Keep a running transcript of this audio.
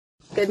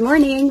Good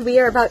morning. We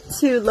are about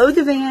to load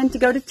the van to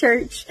go to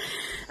church.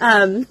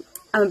 I'm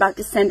about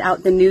to send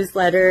out the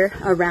newsletter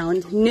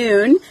around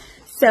noon.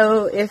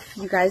 So if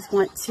you guys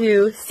want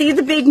to see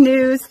the big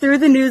news through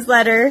the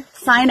newsletter,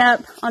 sign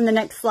up on the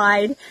next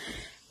slide.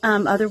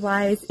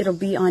 Otherwise, it'll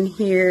be on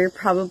here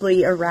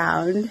probably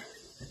around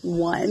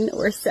 1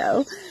 or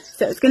so.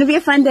 So it's going to be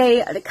a fun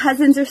day. The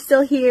cousins are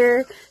still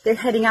here. They're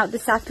heading out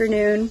this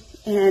afternoon.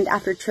 And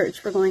after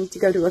church, we're going to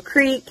go to a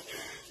creek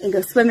and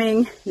go swimming.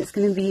 And it's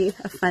going to be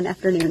a fun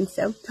afternoon.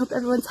 So hope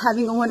everyone's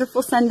having a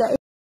wonderful Sunday.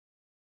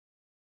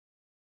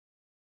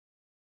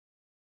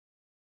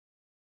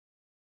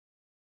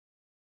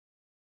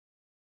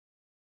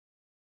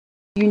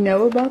 You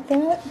know about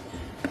that?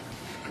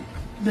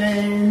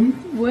 Ben,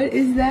 what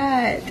is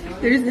that?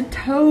 There's a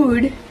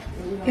toad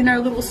in our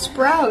little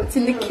sprouts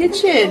in the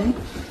kitchen.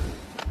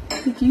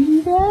 Did you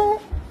do that?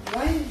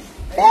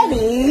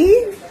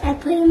 Betty! I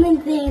put him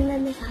in there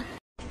and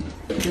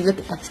You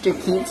look extra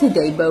cute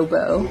today,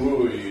 Bobo.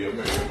 You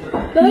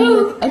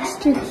look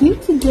extra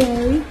cute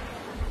today.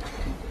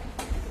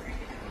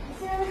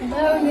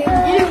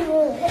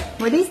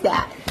 What is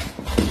that?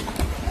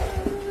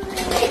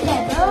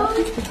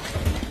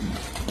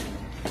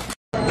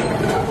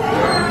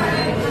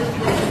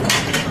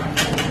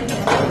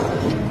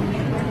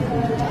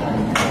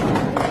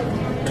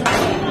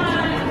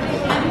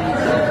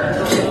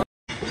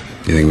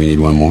 You think we need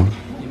one more?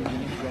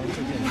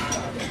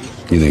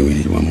 You think we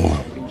need one more?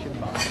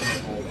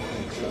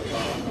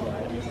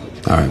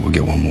 All right, we'll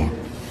get one more.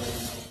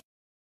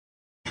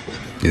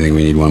 You think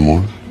we need one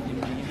more?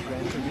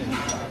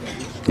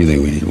 You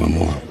think we need one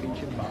more?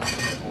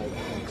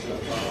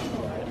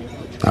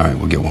 All right,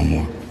 we'll get one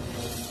more.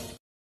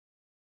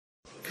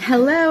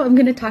 Hello, I'm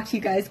going to talk to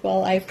you guys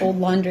while I fold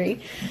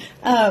laundry.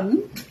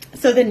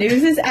 So the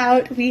news is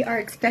out. We are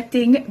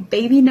expecting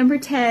baby number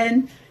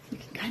 10. You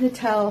can kind of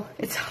tell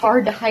it's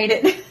hard to hide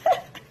it.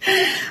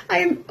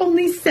 I'm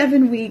only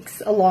 7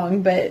 weeks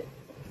along, but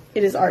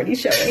it is already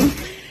showing.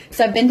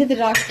 So I've been to the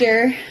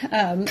doctor.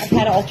 I've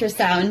had an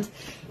ultrasound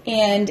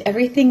and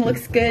everything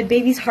looks good.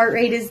 Baby's heart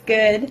rate is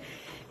good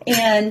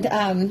and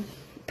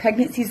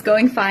pregnancy's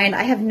going fine.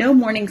 I have no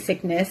morning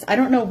sickness. I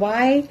don't know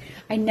why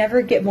I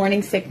never get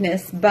morning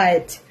sickness,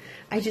 but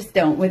I just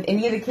don't with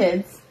any of the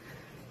kids.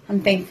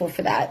 I'm thankful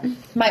for that.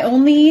 The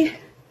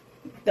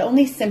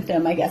only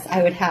symptom I guess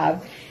I would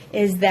have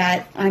is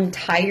that I'm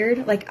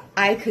tired. Like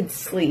I could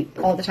sleep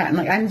all the time.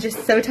 Like I'm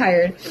just so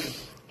tired.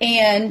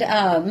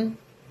 And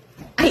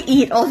I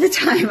eat all the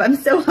time. I'm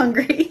so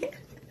hungry.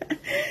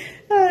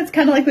 It's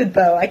kind of like with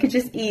Bo. I could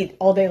just eat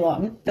all day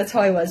long. That's how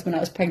I was when I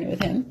was pregnant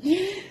with him.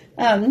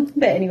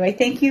 But anyway,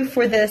 thank you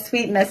for the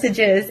sweet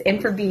messages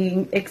and for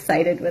being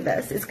excited with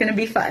us. It's going to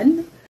be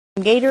fun.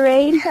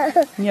 Gatorade.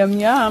 Yum,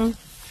 yum.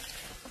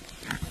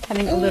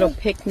 Having a little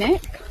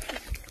picnic.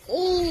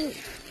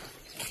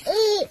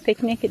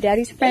 Picnic at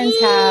Daddy's friend's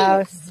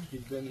house.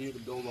 He's been here to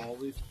build all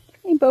these.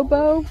 Hey,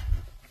 Bobo.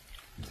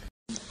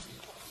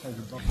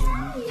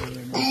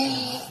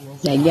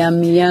 Yeah,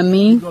 yummy,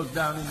 yummy. He goes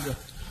down into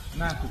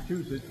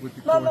Massachusetts with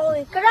the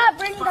course. could I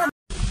bring them?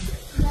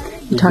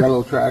 The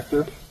yellow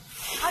tractor.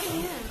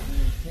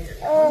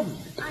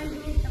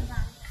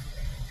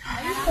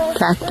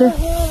 Tractor.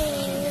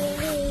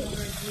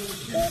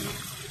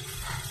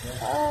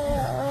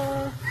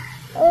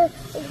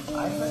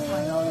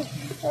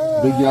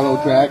 Big yellow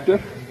tractor.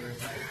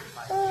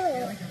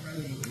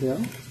 Yeah.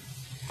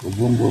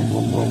 Boom, boom,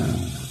 boom, boom.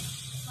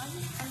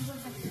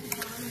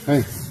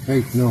 Hey,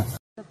 no.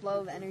 The flow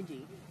of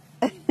energy.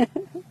 You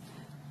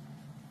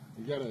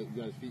got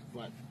his feet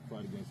flat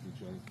against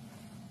each other.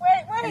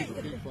 Wait. Keep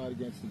your feet flat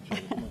against each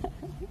other. Come on.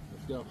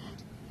 Let's go.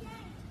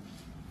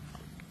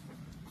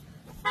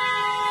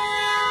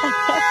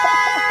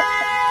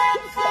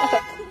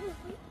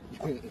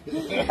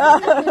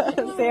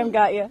 Sam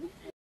got you.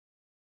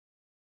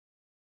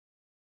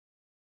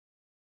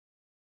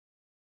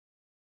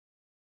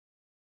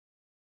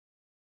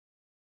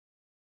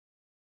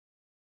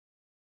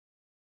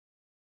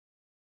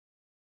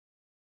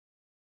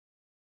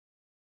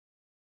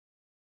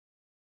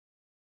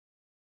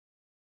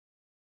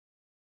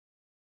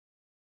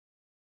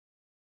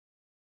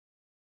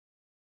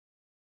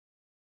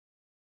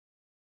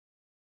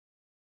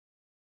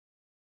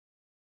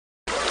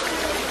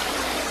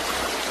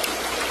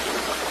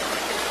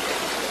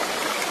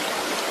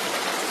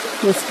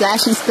 The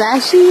splashy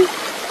splashy.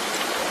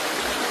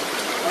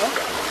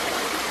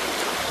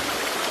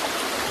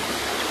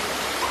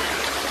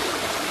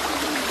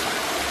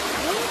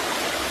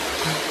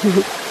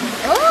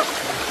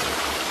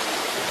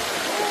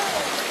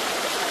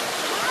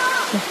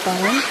 The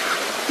fun.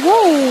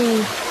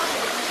 Yay!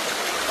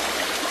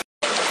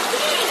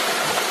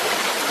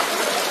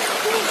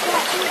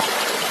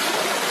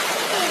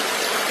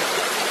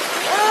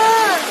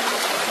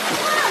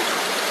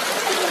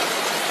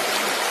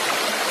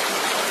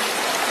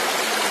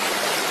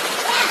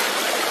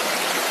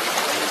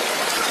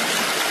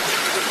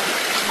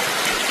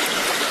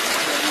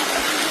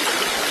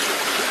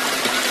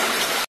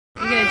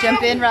 You gonna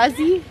jump in,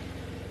 Rozzy?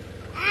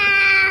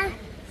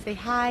 Say Say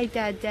hi,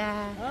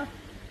 Dada. Huh?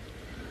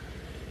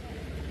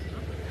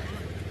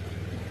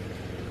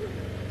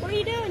 What are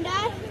you doing,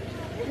 Dad?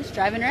 Just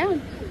driving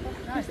around.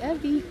 There's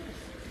Evie.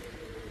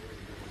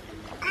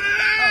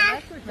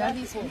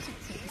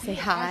 Say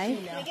hi.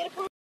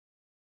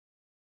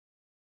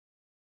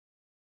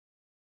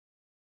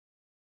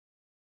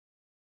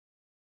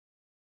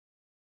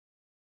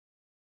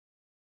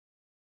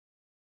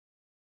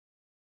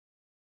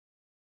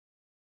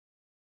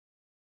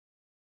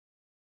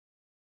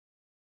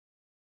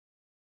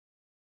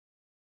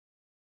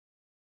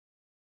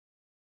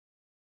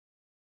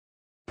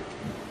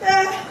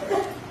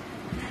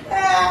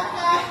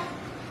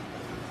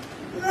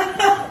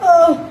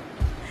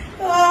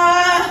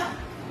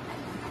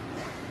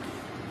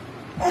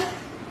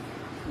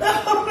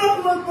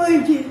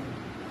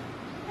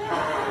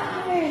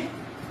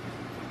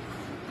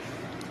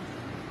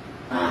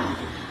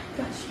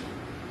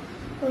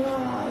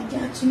 I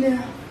got you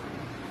now.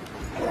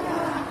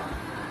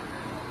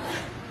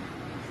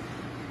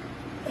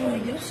 Oh,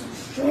 you're some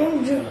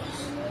strangers.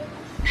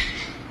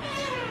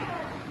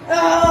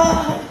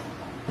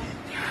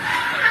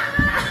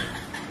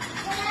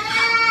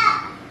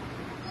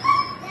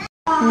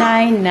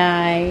 Night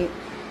night.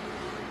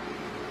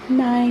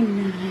 Night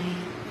night.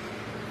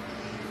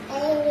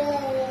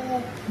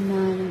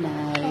 Night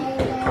night.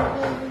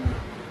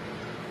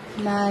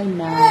 Night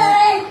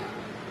night.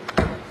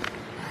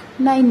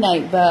 Night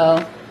night,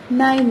 Bo.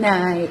 Night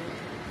night.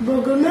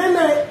 Bogo, night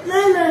night,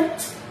 night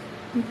night.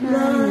 Night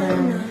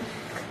night.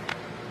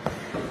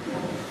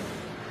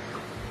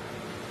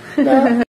 Night night.